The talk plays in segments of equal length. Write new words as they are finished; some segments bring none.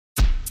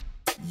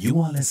You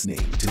are listening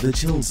to The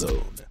Chill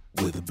Zone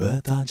with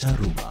Bertha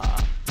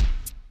Charuma.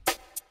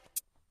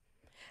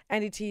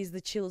 And it is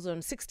The Chill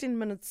Zone, 16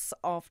 minutes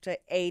after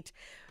 8.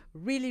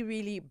 Really,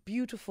 really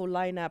beautiful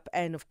lineup,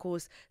 and of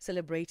course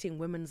celebrating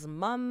Women's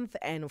Month,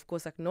 and of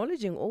course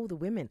acknowledging all the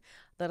women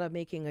that are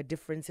making a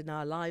difference in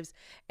our lives,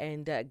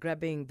 and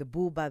grabbing the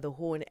bull by the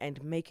horn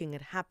and making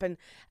it happen,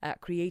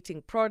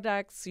 creating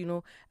products,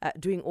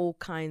 doing all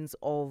kinds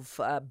of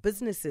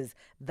businesses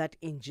that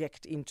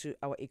inject into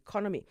our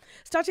economy.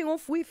 Starting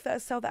off with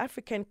South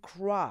African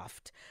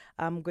craft,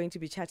 I'm going to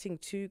be chatting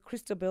to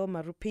Christable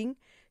Maruping.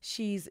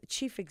 She's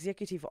Chief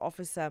Executive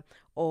Officer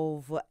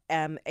of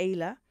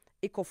Aaylah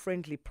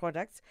eco-friendly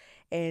products,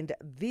 and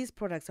these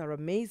products are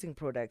amazing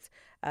products,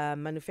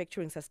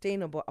 manufacturing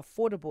sustainable,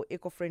 affordable,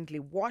 eco-friendly,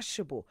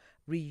 washable,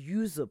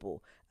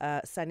 reusable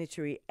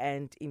sanitary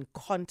and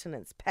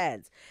incontinence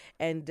pads.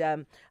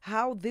 And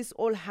how this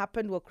all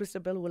happened, well,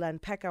 Christable will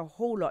unpack a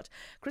whole lot.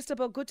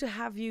 Christable, good to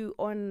have you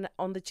on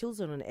the Chill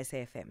Zone on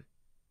SAFM.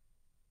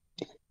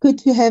 Good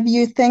to have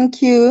you.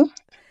 Thank you.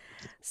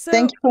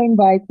 Thank you for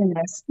inviting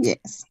us.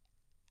 Yes.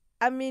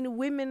 I mean,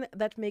 women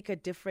that make a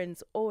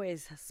difference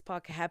always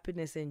spark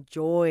happiness and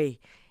joy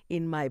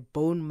in my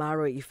bone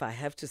marrow, if I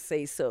have to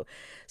say so.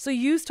 So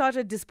you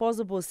started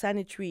disposable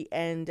sanitary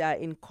and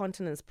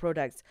incontinence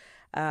products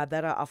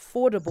that are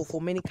affordable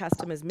for many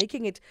customers,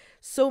 making it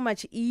so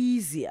much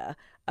easier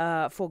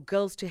for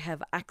girls to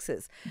have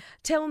access.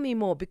 Tell me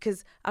more,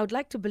 because I would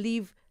like to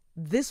believe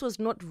this was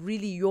not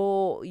really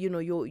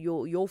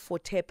your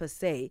forte per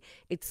se.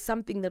 It's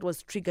something that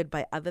was triggered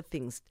by other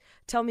things.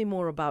 Tell me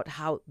more about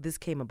how this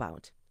came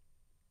about.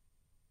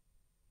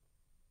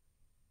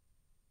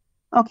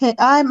 Okay,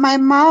 my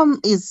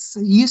mom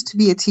used to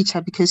be a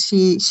teacher because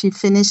she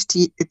finished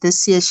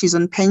this year. She's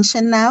on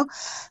pension now.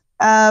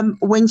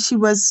 When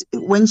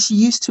she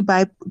used to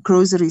buy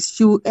groceries,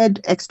 she would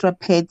add extra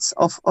pads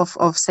of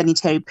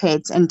sanitary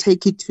pads and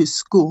take it to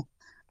school.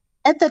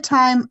 At the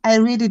time, I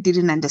really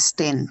didn't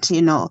understand,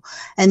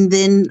 and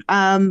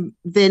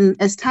then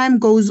as time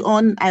goes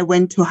on, I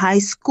went to high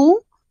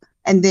school,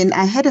 and then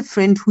I had a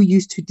friend who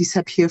used to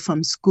disappear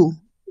from school.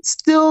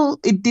 Still,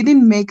 it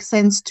didn't make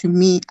sense to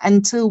me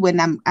until when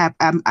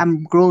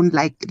I'm grown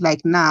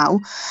like now.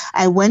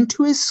 I went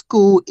to a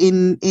school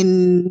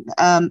in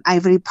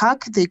Ivory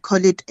Park. They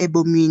call it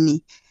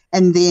Ebomini.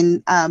 And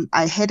then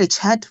I had a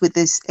chat with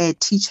this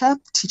teacher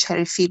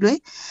Refilwe.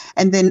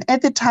 And then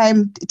at the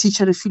time,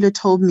 teacher Refilwe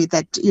told me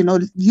that,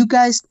 you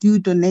guys do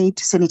donate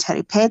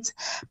sanitary pads,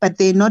 but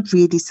they're not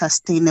really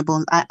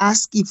sustainable. I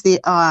asked if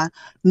there are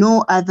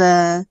no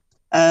other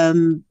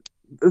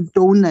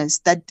donors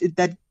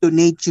that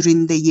donate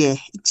during the year.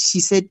 She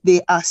said they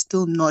are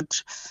still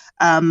not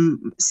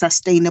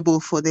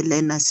sustainable for the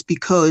learners,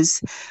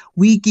 because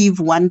we give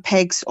 1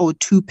 packs or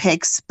 2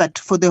 packs, but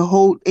for the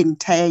whole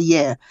entire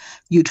year,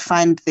 you'd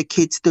find the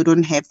kids, they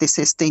don't have the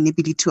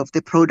sustainability of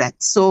the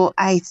product. So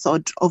I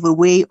thought of a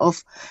way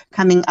of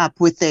coming up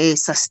with a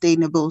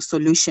sustainable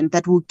solution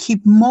that will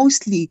keep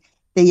mostly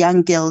the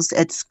young girls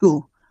at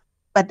school.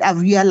 But I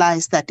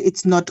realized that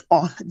it's not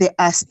all. There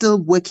are still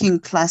working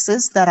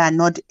classes that are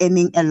not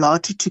earning a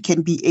lot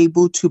can be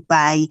able to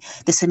buy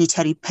the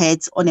sanitary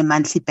pads on a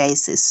monthly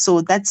basis.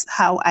 So that's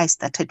how I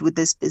started with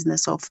this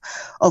business of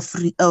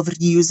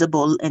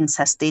reusable and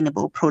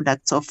sustainable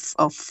products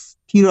of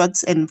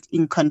periods and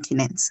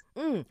incontinence.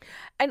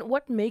 And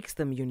what makes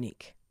them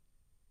unique?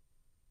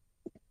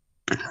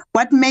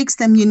 What makes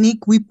them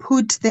unique, we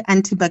put the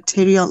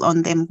antibacterial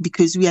on them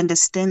because we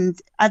understand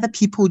other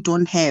people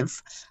don't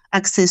have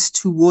access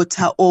to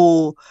water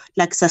or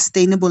like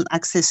sustainable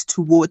access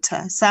to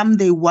water. Some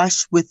they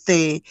wash with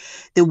the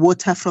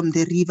water from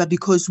the river,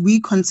 because we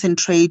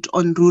concentrate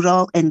on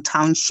rural and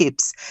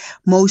townships,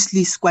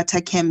 mostly squatter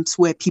camps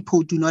where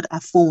people do not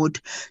afford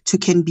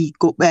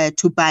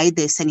to buy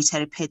their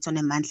sanitary pads on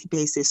a monthly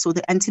basis. So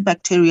the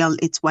antibacterial,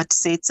 it's what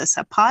sets us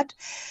apart.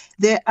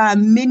 There are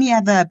many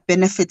other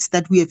benefits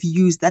that we have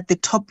used. That the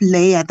top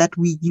layer that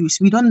we use,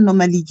 we don't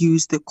normally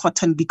use the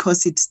cotton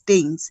because it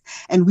stains,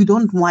 and we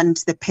don't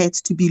want the pads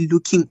to be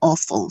looking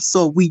awful.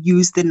 So we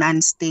use the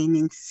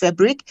non-staining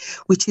fabric,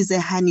 which is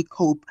a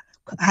honeycomb.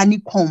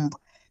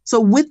 So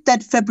with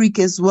that fabric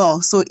as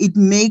well, so it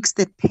makes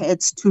the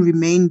pads to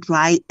remain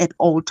dry at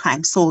all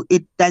times. So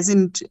it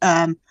doesn't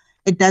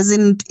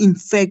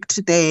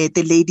infect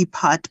the lady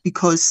part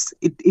because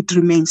it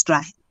remains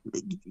dry.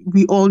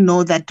 We all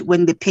know that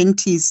when the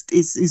panty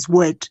is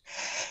wet,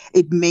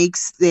 it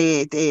makes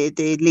the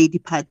lady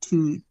part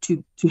to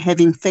have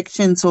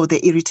infections or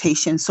the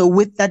irritation. So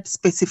with that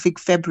specific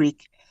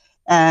fabric,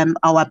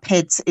 our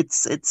pads,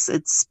 it's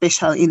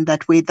special in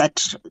that way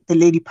that the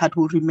lady part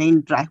will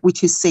remain dry,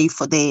 which is safe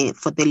for the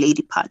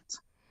lady part.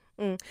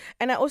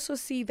 And I also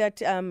see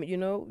that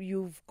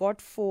you've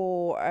got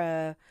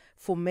for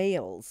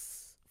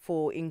males,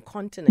 for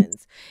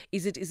incontinence.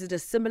 Is it a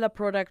similar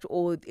product,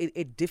 or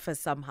it differs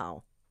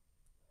somehow?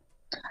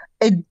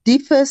 It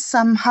differs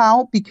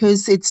somehow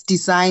because it's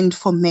designed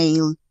for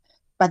male,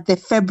 but the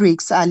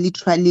fabrics are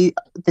literally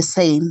the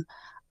same.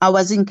 I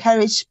was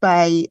encouraged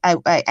by,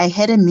 I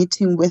had a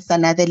meeting with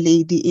another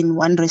lady in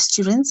one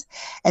restaurant,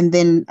 and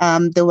then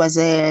there was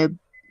a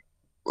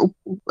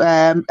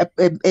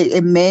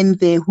man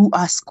there who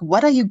asked,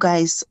 "What are you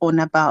guys on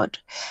about?"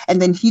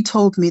 And then he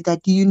told me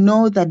that, you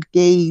know, that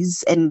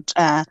gays and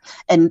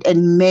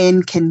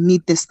men can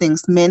need these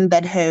things. Men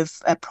that have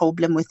a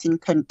problem with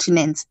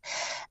incontinence,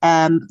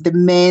 the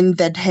men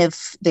that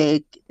have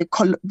the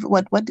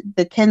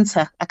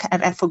cancer.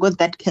 I forgot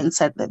that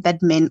cancer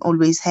that men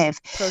always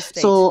have.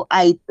 Prostate. So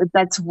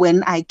that's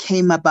when I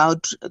came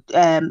about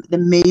the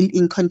male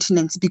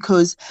incontinence,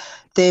 because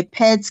the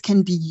pads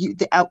can be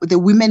the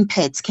women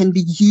pads can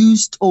be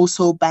used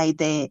also by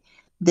the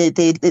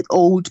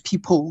old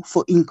people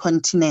for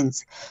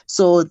incontinence.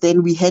 So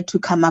then we had to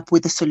come up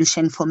with a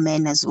solution for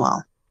men as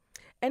well.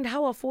 And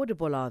how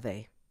affordable are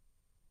they?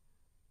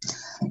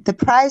 The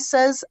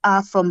prices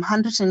are from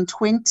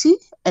 120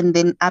 and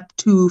then up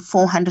to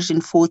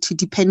 440,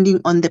 depending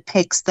on the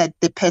packs that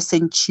the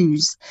person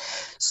choose.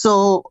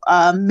 So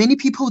many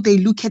people, they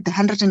look at the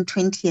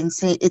 120 and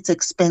say it's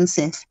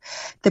expensive.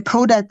 The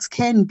products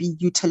can be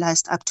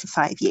utilized up to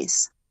 5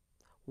 years.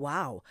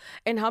 Wow.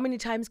 And how many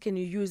times can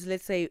you use,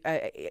 let's say,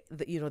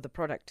 the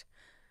product?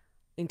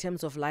 In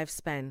terms of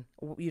lifespan,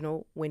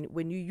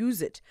 when you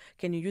use it,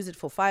 can you use it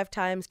for 5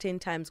 times, 10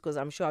 times? Because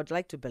I'm sure, I'd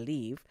like to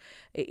believe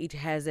it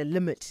has a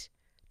limit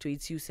to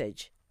its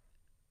usage.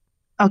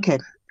 Okay.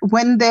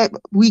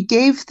 We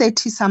gave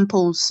 30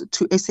 samples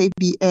to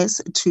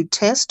SABS to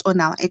test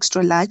on our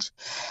extra large,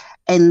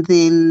 and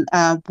then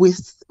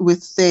with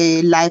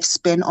the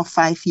lifespan of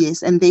 5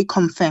 years, and they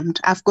confirmed.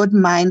 I've got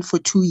mine for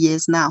 2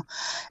 years now.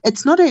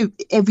 It's not a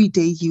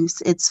everyday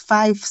use. It's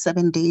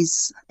 5-7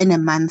 days in a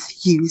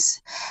month use.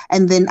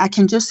 And then I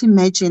can just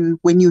imagine,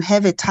 when you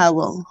have a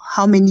towel,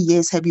 how many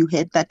years have you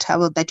had that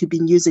towel that you've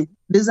been using?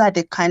 These are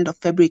the kind of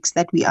fabrics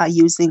that we are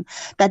using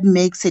that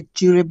makes it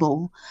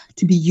durable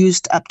to be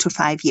used up to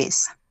 5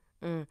 years.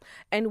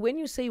 And when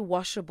you say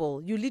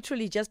washable, you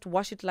literally just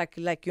wash it like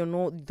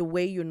the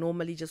way you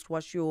normally just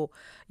wash your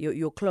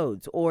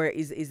clothes, or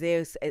is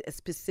there a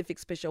specific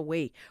special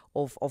way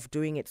of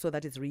doing it so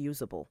that it's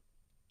reusable?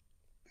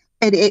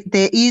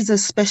 There is a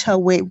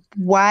special way.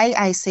 Why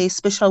I say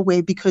special way?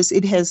 Because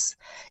it has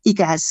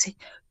gas.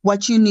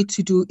 What you need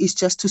to do is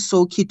just to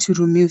soak it to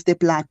remove the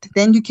blood.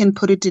 Then you can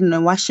put it in a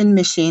washing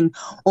machine,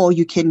 or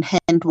you can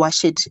hand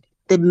wash it.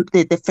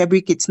 The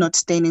fabric, it's not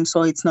staining,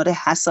 so it's not a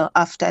hassle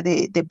after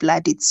the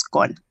blood it's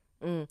gone.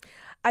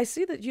 I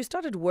see that you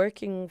started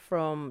working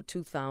from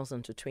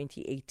 2000 to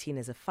 2018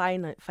 as a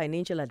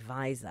financial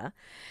advisor,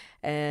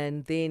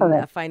 and then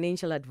a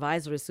financial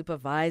advisory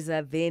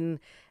supervisor, then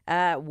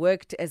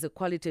worked as a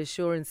quality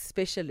assurance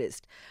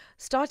specialist.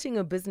 Starting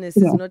a business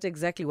is not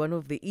exactly one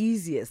of the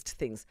easiest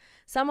things.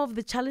 Some of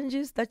the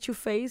challenges that you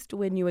faced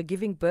when you were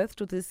giving birth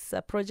to this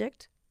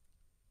project?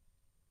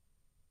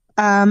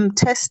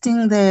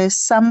 Testing the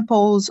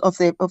samples of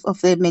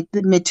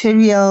the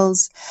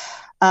materials,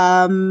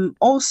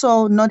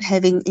 also not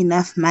having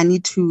enough money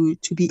to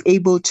be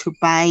able to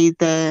buy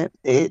the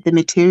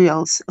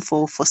materials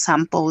for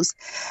samples.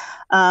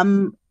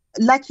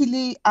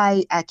 Luckily,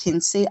 I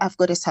can say I've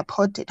got a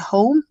support at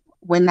home.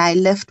 When I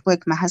left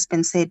work, my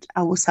husband said,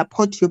 "I will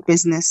support your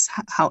business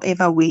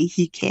however way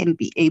he can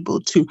be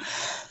able to."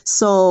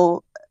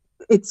 So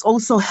it's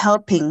also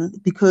helping,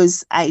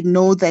 because I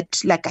know that,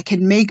 like, I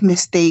can make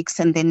mistakes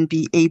and then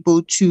be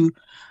able to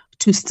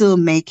still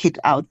make it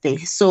out there.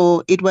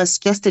 So it was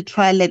just a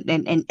trial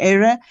and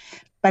error,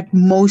 but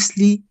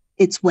mostly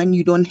it's when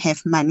you don't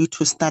have money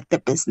to start the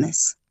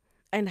business.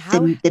 And how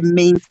the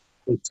main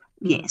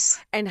yes.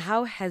 And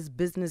how has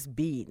business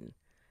been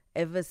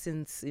ever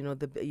since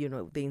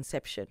the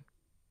inception?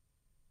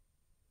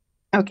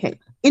 Okay.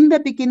 In the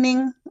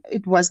beginning,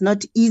 it was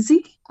not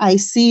easy. I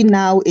see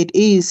now it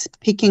is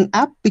picking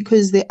up,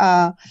 because there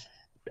are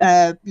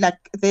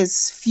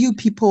there's few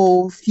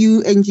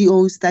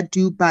NGOs that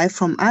do buy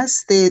from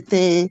us.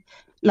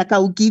 Like,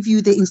 I'll give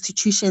you the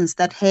institutions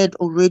that had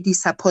already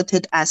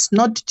supported us,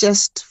 not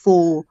just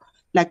for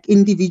like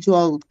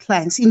individual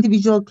clients.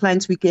 Individual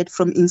clients we get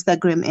from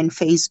Instagram and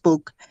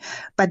Facebook,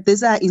 but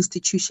these are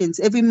institutions.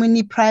 Every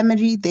mini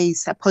primary, they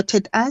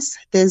supported us.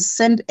 There's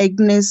St.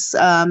 Agnes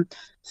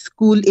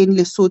school in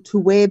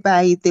Lesotho,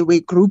 whereby there were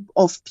a group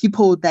of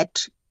people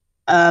that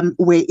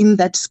were in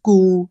that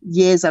school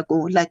years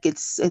ago. Like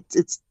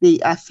they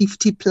are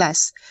 50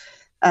 plus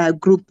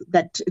group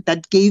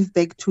that gave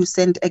back to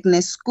St.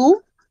 Agnes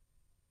school.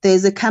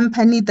 There's a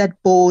company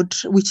that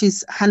bought, which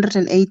is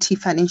 180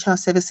 financial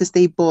services,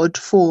 they bought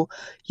for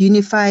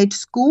Unified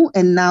School,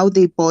 and now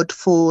they bought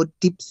for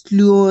Deep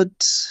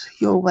Sloot.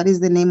 What is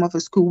the name of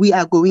a school? We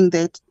are going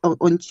there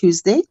on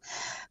Tuesday.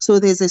 So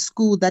there's a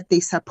school that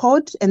they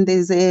support, and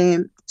there's a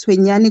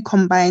Twenyani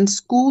Combined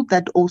School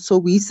that also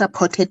we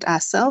supported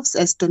ourselves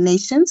as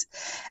donations.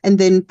 And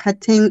then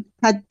Pateng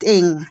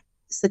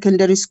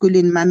Secondary School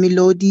in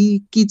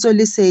Mamelodi, Kitso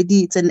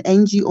Lesedi, it's an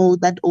NGO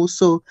that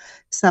also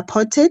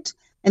supported.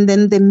 And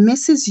then the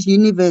Mrs.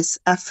 Universe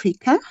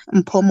Africa,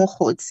 Mpomo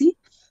Khotsi,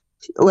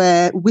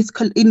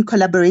 in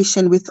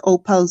collaboration with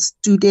Opal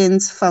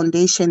Students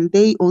Foundation,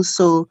 they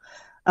also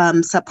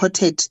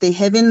supported. They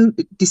haven't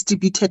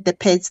distributed the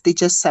pads; they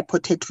just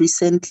supported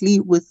recently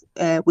with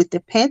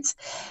the pads.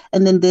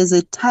 And then there's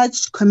a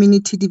Touch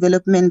Community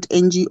Development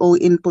NGO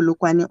in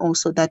Polokwane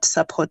also that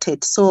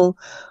supported. So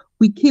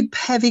we keep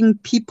having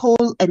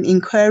people and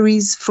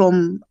inquiries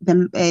from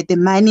the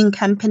mining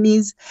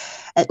companies.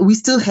 We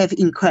still have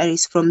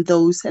inquiries from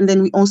those. And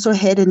then we also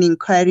had an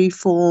inquiry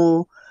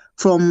from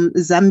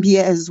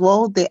Zambia as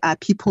well. There are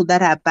people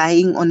that are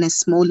buying on a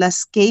smaller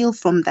scale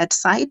from that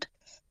side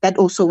that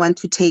also want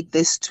to take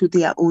this to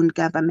their own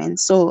government.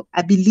 So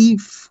I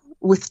believe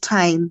with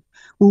time,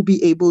 we'll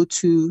be able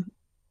to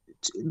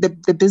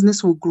the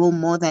business will grow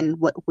more than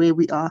where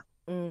we are.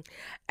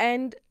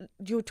 And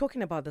you're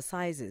talking about the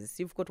sizes.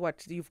 You've got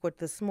what? You've got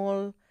the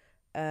small,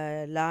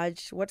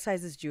 large. What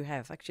sizes do you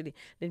have? Actually,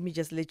 let me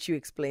just let you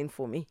explain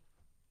for me.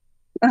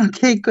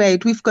 Okay,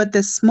 great. We've got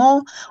the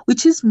small,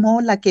 which is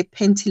more like a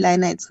panty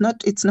liner. It's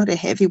not a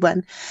heavy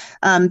one.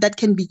 That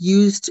can be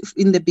used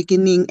in the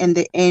beginning and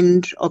the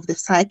end of the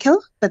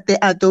cycle. But there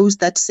are those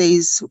that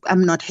says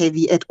I'm not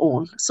heavy at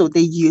all, so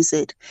they use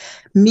it.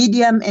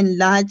 Medium and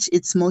large,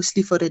 it's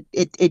mostly for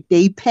a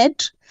day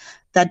pad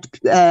that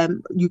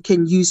you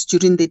can use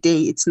during the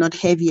day. It's not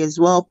heavy as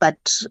well,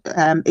 but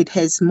it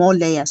has more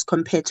layers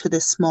compared to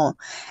the small.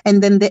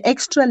 And then the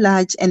extra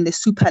large and the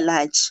super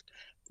large,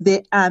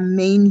 they are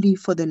mainly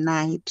for the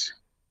night.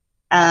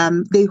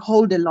 They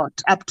hold a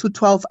lot, up to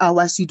 12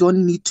 hours. You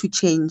don't need to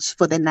change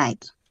for the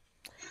night.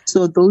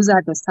 So those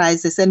are the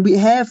sizes. And we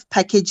have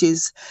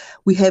packages.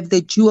 We have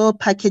the dual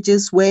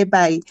packages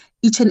whereby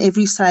each and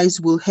every size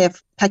will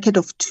have packet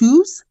of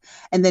 2s.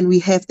 And then we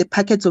have the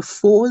packets of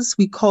 4s.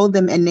 We call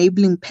them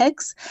enabling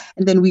packs.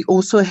 And then we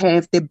also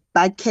have the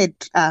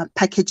bucket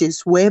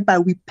packages whereby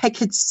we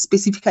package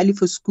specifically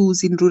for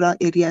schools in rural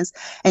areas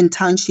and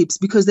townships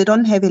because they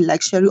don't have a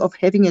luxury of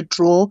having a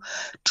drawer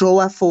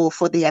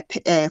for their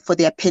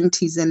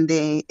panties and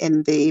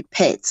the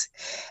pads.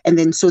 And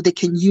then so they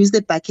can use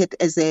the bucket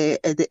as a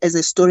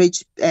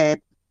storage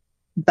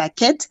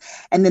bucket,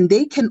 and then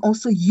they can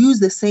also use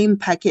the same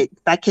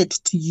bucket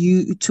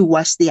to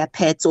wash their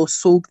pads or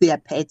soak their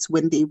pads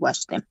when they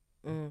wash them.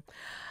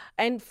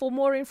 And for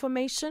more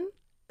information,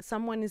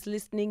 someone is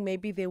listening,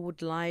 maybe they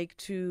would like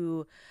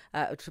to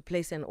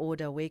place an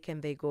order. Where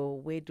can they go?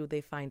 Where do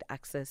they find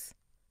access?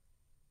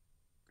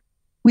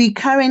 We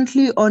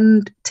currently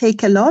on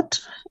Take a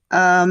Lot.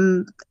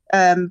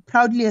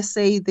 Proudly I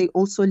say they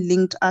also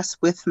linked us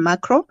with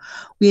Macro.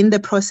 We're in the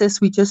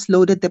process. We just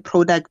loaded the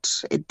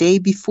product a day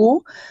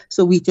before.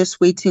 So we're just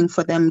waiting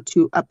for them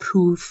to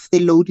approve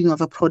the loading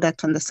of a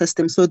product on the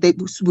system. So they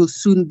will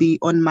soon be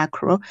on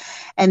Macro.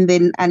 And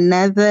then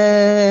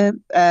another,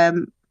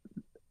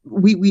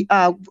 we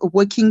are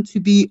working to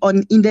be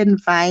on Eden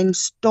Vine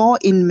store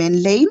in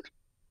Main Lane.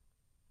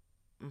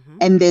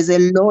 And there's a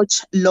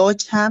large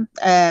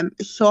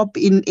shop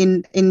in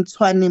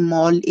Tshwane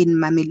Mall in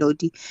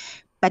Mamelodi.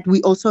 But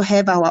we also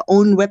have our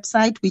own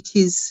website, which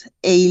is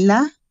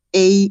Aaylah,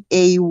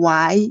 aaylah.co.za,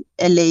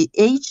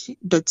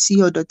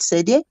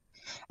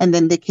 and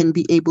then they can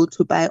be able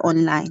to buy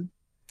online.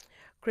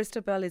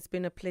 Christable, it's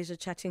been a pleasure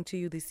chatting to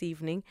you this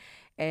evening,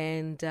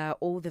 and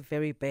all the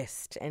very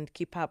best, and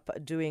keep up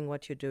doing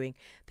what you're doing.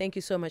 Thank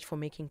you so much for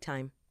making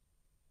time.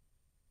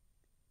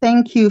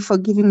 Thank you for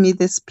giving me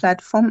this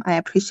platform. I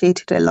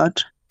appreciate it a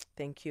lot.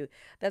 Thank you.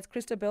 That's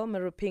Christable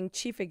Maruping,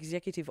 Chief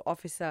Executive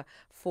Officer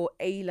for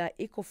Aaylah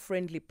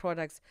Eco-Friendly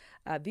Products.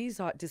 These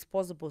are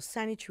disposable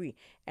sanitary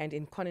and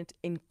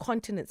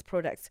incontinence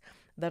products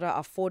that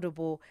are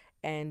affordable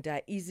and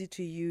easy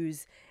to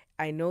use.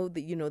 I know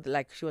that,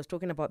 like she was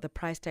talking about the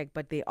price tag,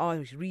 but they are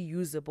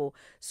reusable.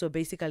 So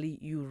basically,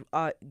 you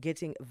are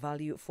getting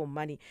value for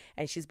money.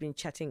 And she's been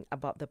chatting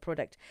about the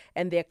product.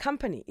 And their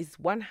company is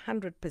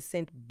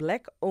 100%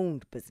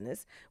 Black-owned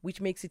business,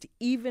 which makes it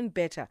even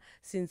better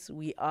since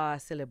we are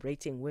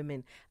celebrating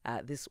women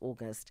this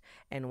August.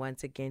 And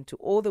once again, to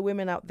all the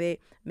women out there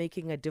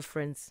making a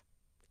difference,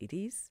 it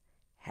is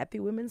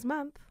Happy Women's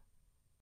Month.